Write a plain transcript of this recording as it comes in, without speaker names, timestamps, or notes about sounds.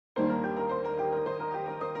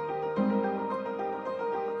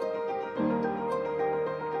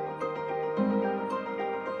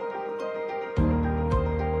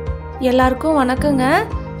எல்லாருக்கும் வணக்கங்க.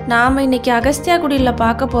 நாம் இன்னைக்கு அகஸ்தியாகுடியில்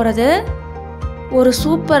பார்க்க போகிறது ஒரு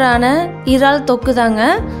சூப்பரான இறால் தொக்கு தாங்க.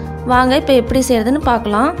 வாங்க இப்போ எப்படி செய்கிறதுன்னு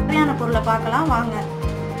பார்க்கலாம். தேவையான பொருளை பார்க்கலாம் வாங்க.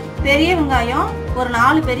 பெரிய வெங்காயம் ஒரு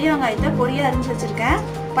 4 பெரிய வெங்காயத்தை பொடியாக அரிஞ்சு வச்சுருக்கேன்.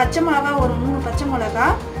 பச்சை மிளகா ஒரு 3 பச்சை மிளகா,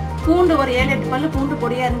 பூண்டு ஒரு 7-8 பல்லு பூண்டு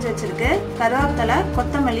பொடியாக அரிஞ்சு வச்சுருக்கு, கருவேப்பிலை,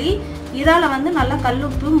 கொத்தமல்லி, இறாலை நல்லா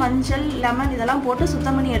கல்லுப்பு, மஞ்சள், லெமன் இதெல்லாம் போட்டு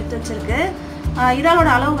சுத்தம் பண்ணி எடுத்து வச்சுருக்கு. இறாலோட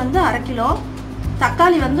அளவு 1/2 கிலோ.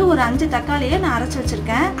 தக்காளி ஒரு 5 தக்காளியை நான் அரைச்சி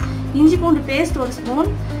வச்சுருக்கேன். இஞ்சி பூண்டு பேஸ்ட் 1 ஸ்பூன்.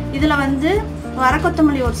 இதில் வர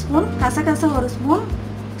கொத்தமல்லி 1 ஸ்பூன், கசகசா 1 ஸ்பூன்,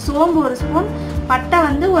 சோம்பு 1 ஸ்பூன்,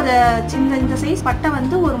 பட்டை ஒரு இந்த சைஸ் பட்டை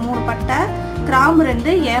ஒரு 3 பட்டை, கிராம்பு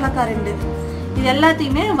 2, ஏலக்காய் 2. இது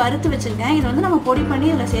எல்லாத்தையுமே வறுத்து வச்சுருக்கேன். இது நம்ம பொடி பண்ணி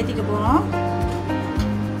இதில் சேர்த்திக்க போகிறோம்.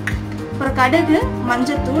 அப்புறம் கடுகு,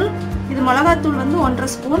 மஞ்சத்தூள், இது மிளகாத்தூள்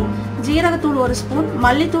 1.5 ஸ்பூன், ஜீரகத்தூள் 1 ஸ்பூன்,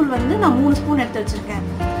 மல்லித்தூள் நான் 3 ஸ்பூன் எடுத்து வச்சுருக்கேன்.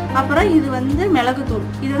 அப்புறம் இது மிளகுத்தூள்,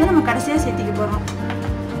 இது நம்ம கடைசியாக சேர்த்திக்க போகிறோம்.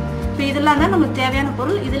 இப்போ இதெல்லாம் தான் நமக்கு தேவையான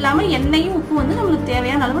பொருள். இது இல்லாமல் எண்ணெயும் உப்பு நம்மளுக்கு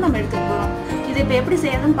தேவையான அளவு நம்ம எடுத்துக்க போகிறோம். இதை இப்போ எப்படி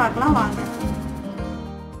செய்யறதுன்னு பார்க்கலாம் வாங்க.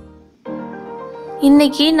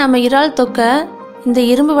 இன்னைக்கு நம்ம இறால் தொக்கை இந்த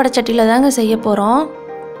இரும்பு வடைச்சட்டியில் தாங்க செய்ய போகிறோம்.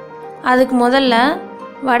 அதுக்கு முதல்ல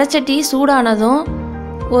வடைச்சட்டி சூடானதும்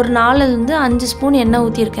ஒரு 4லேருந்து 5 ஸ்பூன் எண்ணெய்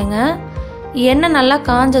ஊற்றிருக்கேங்க. எண்ணெய் நல்லா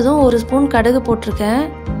காஞ்சதும் 1 ஸ்பூன் கடுகு போட்டிருக்கேன்.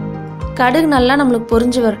 கடுகு நல்லா நம்மளுக்கு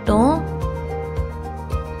பொரிஞ்சு வரட்டும்.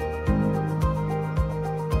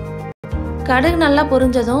 கடுகு நல்லா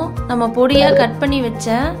பொரிஞ்சதும் நம்ம பொடியாக கட் பண்ணி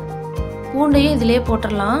வச்ச பூண்டையும் இதிலே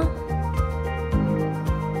போட்டுடலாம்.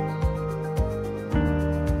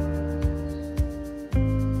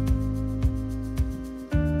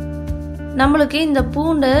 நம்மளுக்கு இந்த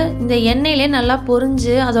பூண்டு இந்த எண்ணெயிலே நல்லா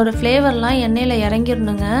பொரிஞ்சு அதோட ஃப்ளேவர்லாம் எண்ணெயில்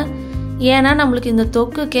இறங்கிடணுங்க. ஏன்னா நம்மளுக்கு இந்த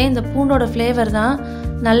தொக்குக்கே இந்த பூண்டோட ஃப்ளேவர் தான்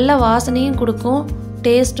நல்ல வாசனையும் கொடுக்கும்,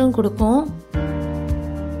 டேஸ்ட்டும் கொடுக்கும்.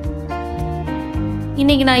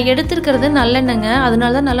 இன்றைக்கி நான் எடுத்துருக்கிறது நல்லெண்ணெய்ங்க,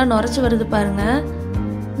 அதனால தான் நல்லா நுரைச்சி வருது பாருங்கள்.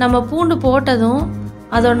 நம்ம பூண்டு போட்டதும்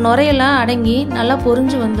அதோட நுரையெல்லாம் அடங்கி நல்லா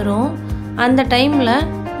பொரிஞ்சு வந்துடும். அந்த டைமில்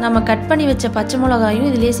நம்ம கட் பண்ணி வச்ச பச்சை மிளகாயும்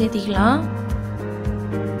இதிலே சேர்த்திக்கலாம்.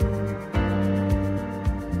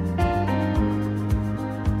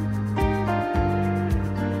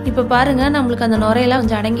 இப்போ பாருங்கள், நம்மளுக்கு அந்த நுரையெல்லாம்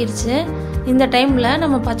கொஞ்சம் அடங்கிடுச்சு. இந்த டைமில்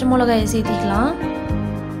நம்ம பச்சை மிளகாயை சேர்த்திக்கலாம்.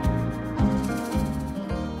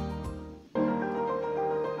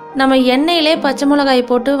 நம்ம எண்ணெயிலே பச்சை மிளகாய்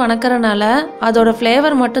போட்டு வணக்கிறனால அதோட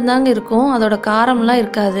ஃப்ளேவர் மட்டும்தாங்க இருக்கும், அதோட காரம்லாம்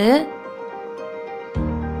இருக்காது.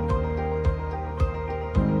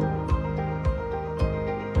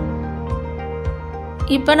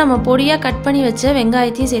 இப்போ நம்ம பொடியாக கட் பண்ணி வச்ச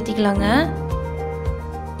வெங்காயத்தையும் சேர்த்திக்கலாங்க.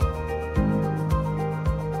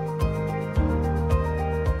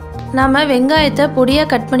 நம்ம வெங்காயத்தை பொடியாக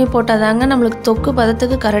கட் பண்ணி போட்டால் தாங்க நம்மளுக்கு தொக்கு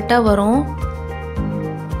பதத்துக்கு கரெக்டாக வரும்.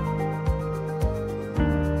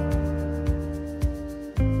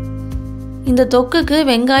 இந்த தொக்குக்கு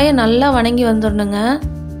வெங்காயம் நல்லா வணங்கி வந்துடணுங்க.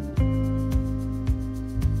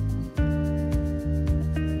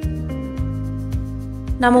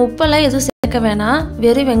 நம்ம உப்பெல்லாம் எதுவும் சேர்க்க வேணாம்,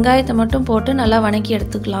 வெறும் வெங்காயத்தை மட்டும் போட்டு நல்லா வணக்கி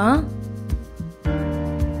எடுத்துக்கலாம்.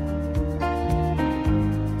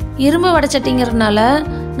 இரும்பு வடைச்சட்டிங்கிறதுனால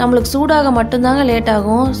நம்மளுக்கு சூடாக மட்டும்தாங்க லேட்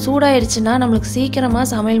ஆகும். சூடாயிடுச்சுன்னா நம்மளுக்கு சீக்கிரமாக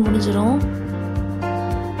சமையல் முடிஞ்சிடும்.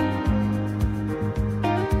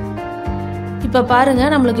 இப்போ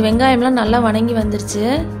பாருங்கள், நம்மளுக்கு வெங்காயம்லாம் நல்லா வணங்கி வந்துருச்சு.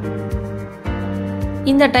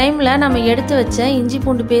 இந்த டைமில் நம்ம எடுத்து வச்ச இஞ்சி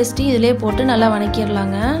பூண்டு பேஸ்ட்டு இதிலே போட்டு நல்லா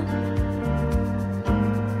வணக்கிடலாங்க.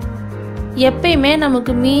 எப்பயுமே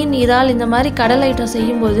நமக்கு மீன், இறால் இந்த மாதிரி கடல் ஐட்டம்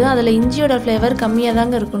செய்யும்போது அதில் இஞ்சியோட ஃப்ளேவர் கம்மியாக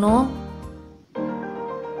தாங்க இருக்கணும்.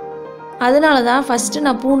 அதனால தான் ஃபஸ்ட்டு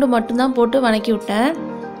நான் பூண்டு மட்டும்தான் போட்டு வணக்கி விட்டேன்.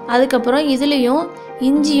 அதுக்கப்புறம் இதுலேயும்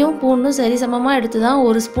இஞ்சியும் பூண்டும் சரிசமமாக எடுத்து தான்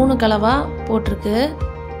 1 ஸ்பூனுக்கு அளவாக போட்டிருக்கு.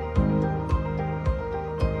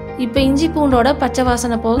 இப்போ இஞ்சி பூண்டோட பச்சை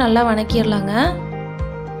வாசனை போக நல்லா வணக்கிடலாங்க.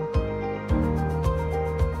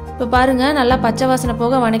 இப்போ பாருங்கள், நல்லா பச்சை வாசனை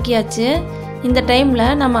போக வணக்கியாச்சு. இந்த டைமில்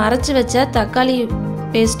நம்ம அரைச்சி வச்ச தக்காளி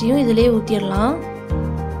பேஸ்ட்டையும் இதிலே ஊற்றிடலாம்.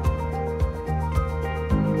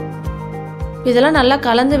 இதெல்லாம் நல்லா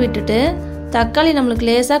கலந்து விட்டுட்டு தக்காளி நம்மளுக்கு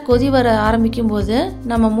லேசாக கொதி வர ஆரம்பிக்கும் போது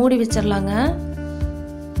நம்ம மூடி வச்சிடலாங்க.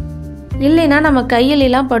 இல்லைன்னா நம்ம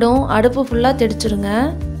கையிலெல்லாம் படும், அடுப்பு ஃபுல்லாக தெடிச்சிருங்க.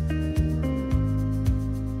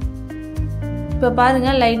 இப்போ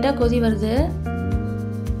பாருங்கள், லைட்டாக கொதி வருது.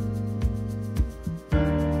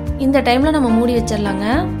 இந்த டைமில் நம்ம மூடி வச்சிடலாங்க.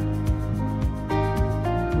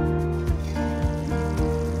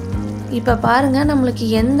 இப்போ பாருங்கள், நம்மளுக்கு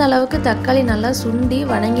எந்த அளவுக்கு தக்காளி நல்லா சுண்டி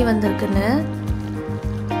வணங்கி வந்திருக்குன்னு.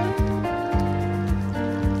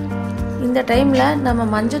 இந்த டைமில் நம்ம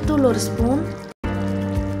மஞ்சத்தூள் 1 ஸ்பூன்,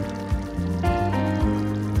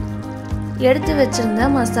 எடுத்து வச்சிருந்த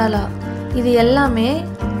மசாலா இது எல்லாமே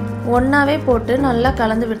ஒன்றாவே போட்டு நல்லா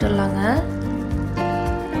கலந்து விட்டுடலாங்க.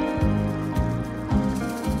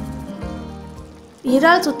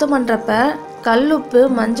 இறால் சுத்தம் பண்ணுறப்ப கல்லுப்பு,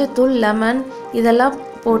 மஞ்சத்தூள், லெமன் இதெல்லாம்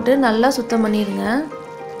போட்டு நல்லா சுத்தம் பண்ணிடுங்க.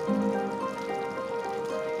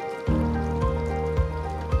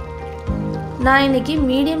 நான் இன்னைக்கு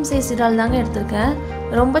மீடியம் சைஸ் இறால் தாங்க எடுத்திருக்கேன்.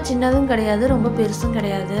 ரொம்ப சின்னதும் கிடையாது, ரொம்ப பெருசும்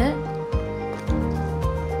கிடையாது.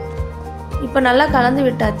 இப்போ நல்லா கலந்து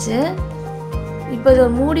விட்டாச்சு. இப்போ இதை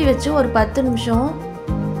மூடி வச்சு ஒரு 10 நிமிஷம்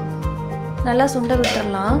நல்லா சுண்ட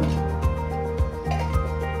விட்டுடலாம்.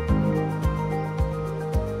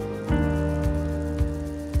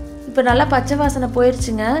 இப்போ நல்லா பச்சை வாசனை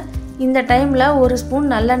போயிடுச்சுங்க. இந்த டைமில் ஒரு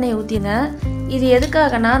ஸ்பூன் நல்லெண்ணெய் ஊற்றிங்க. இது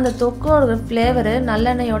எதுக்காகனா அந்த தொக்கோட ஃப்ளேவரு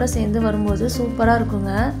நல்லெண்ணெயோடு சேர்ந்து வரும்போது சூப்பராக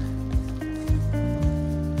இருக்குங்க.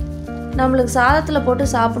 நம்மளுக்கு சாதத்தில் போட்டு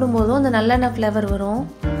சாப்பிடும்போதும் அந்த நல்லெண்ணெய் ஃப்ளேவர் வரும்.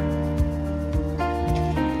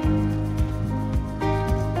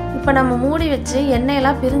 இப்போ நம்ம மூடி வச்சு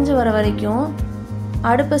எண்ணெயெல்லாம் பிரிஞ்சு வர வரைக்கும்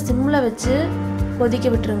அடுப்பை சிம்மில் வச்சு கொதிக்க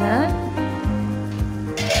விட்டுருங்க.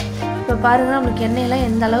 இப்போ பாருங்கள் நம்மளுக்கு எண்ணெயெல்லாம்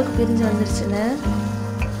எந்த அளவுக்கு பிரிஞ்சு வந்துருச்சுன்னு.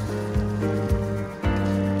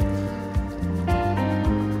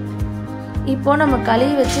 இப்போ நம்ம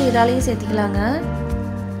கழுவி வச்சு இறாலையும் சேர்த்திக்கலாங்க.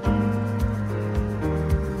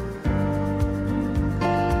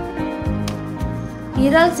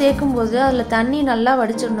 இறால் சேர்க்கும்போது அதில் தண்ணி நல்லா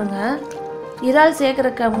வடிச்சிடணுங்க. இறால்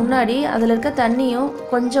சேர்க்குறக்க முன்னாடி அதில் இருக்க தண்ணியும்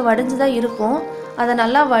கொஞ்சம் வடிஞ்சு தான் இருக்கும். அதை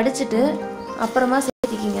நல்லா வடிச்சிட்டு அப்புறமா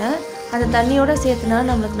சேர்த்திக்கிங்க. அந்த தண்ணியோடு சேர்த்துனா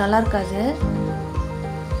நம்மளுக்கு நல்லா இருக்காது.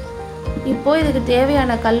 இப்போ இதுக்கு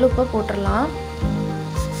தேவையான கல்லுப்பை போட்டுடலாம்.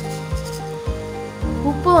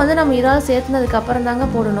 உப்பு வந்து நம்ம இறால் சேர்த்துனதுக்கு அப்புறம் தாங்க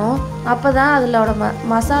போடணும். அப்போ தான் அதிலோட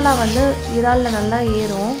மசாலா வந்து இறாலில் நல்லா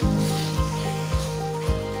ஏறும்.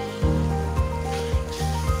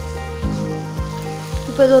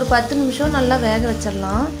 இப்போ இது ஒரு 10 நிமிஷம் நல்லா வேக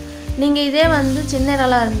வச்சிடலாம். நீங்கள் இதே வந்து சின்ன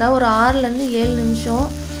இறாலாக இருந்தால் ஒரு 6லேருந்து 7 நிமிஷம்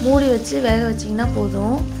மூடி வச்சு வேக வச்சிங்கன்னா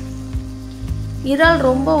போதும். இறால்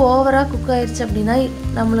ரொம்ப ஓவராக குக் ஆயிடுச்சு அப்படின்னா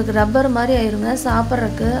நம்மளுக்கு ரப்பர் மாதிரி ஆயிருங்க.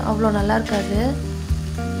 சாப்பிட்றதுக்கு அவ்வளோ நல்லா இருக்காது.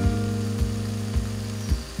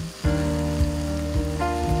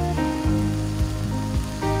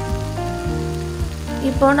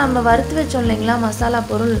 இப்போ நம்ம வறுத்து வச்சோம் இல்லைங்களா மசாலா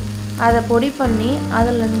பொருள், அதை பொடி பண்ணி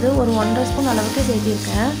அதிலேருந்து ஒரு 1.5 ஸ்பூன் அளவுக்கு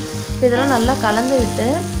சேர்த்திருக்கேன். இதெல்லாம் நல்லா கலந்து விட்டு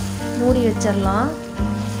மூடி வச்சிடலாம்.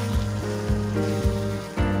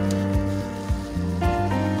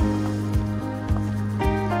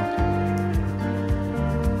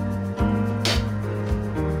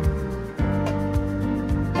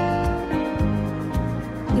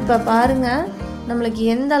 இப்போ பாருங்கள் நம்மளுக்கு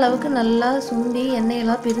எந்த அளவுக்கு நல்லா சுண்டி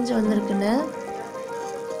எண்ணெயெல்லாம் பிரிஞ்சு வந்திருக்குன்னு.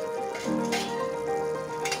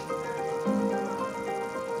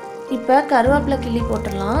 இப்போ கருவேப்பிலை கிள்ளி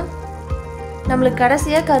போட்டுடலாம். நம்மளுக்கு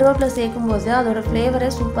கடைசியாக கருவேப்பிலை சேர்க்கும்போது அதோட ஃப்ளேவரே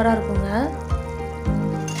சூப்பராக இருக்குங்க.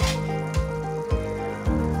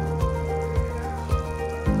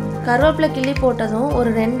 கருவேப்பிலை கிள்ளி போட்டதும்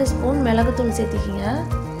ஒரு 2 ஸ்பூன் மிளகுத்தூள் சேர்த்திக்கிங்க.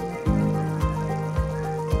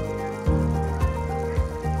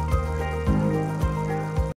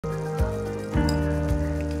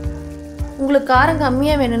 உங்களுக்கு காரம்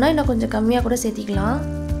கம்மியாக வேணும்னா இன்னும் கொஞ்சம் கம்மியாக கூட சேர்த்திக்கலாம்.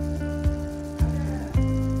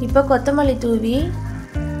 இப்போ கொத்தமல்லி தூவி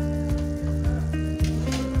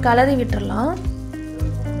கலரி விட்டுறலாம்.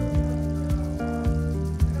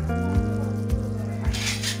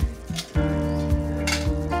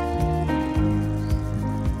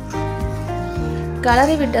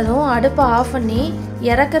 கலரி விட்டதும் அடுப்பை ஆஃப் பண்ணி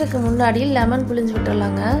இறக்கறதுக்கு முன்னாடி லெமன் புழிஞ்சு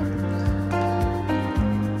விட்டுறலாங்க.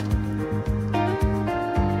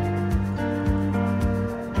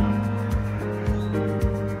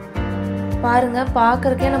 பாருங்க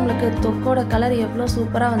பார்க்கறக்கே நம்மளுக்கு தொக்கோட கலர் எவ்வளோ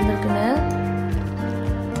சூப்பராக வந்திருக்குன்னு.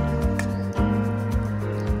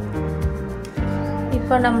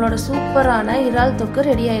 இப்போ நம்மளோட சூப்பரான இறால் தொக்கு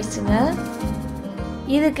ரெடி ஆயிடுச்சுங்க.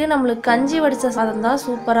 இதுக்கு நம்மளுக்கு கஞ்சி வடித்த சாதம் தான்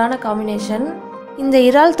சூப்பரான காம்பினேஷன். இந்த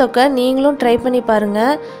இறால் தொக்கை நீங்களும் ட்ரை பண்ணி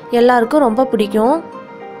பாருங்கள், எல்லாருக்கும் ரொம்ப பிடிக்கும்.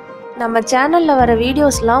 நம்ம சேனலில் வர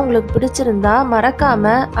வீடியோஸ்லாம் உங்களுக்கு பிடிச்சிருந்தா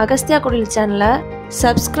மறக்காமல் அகஸ்தியா குடில் சேனலை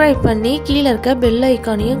சப்ஸ்கிரைப் பண்ணி கீழே இருக்க பெல்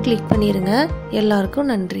ஐக்கானையும் கிளிக் பண்ணிடுங்க. எல்லாருக்கும்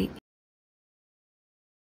நன்றி.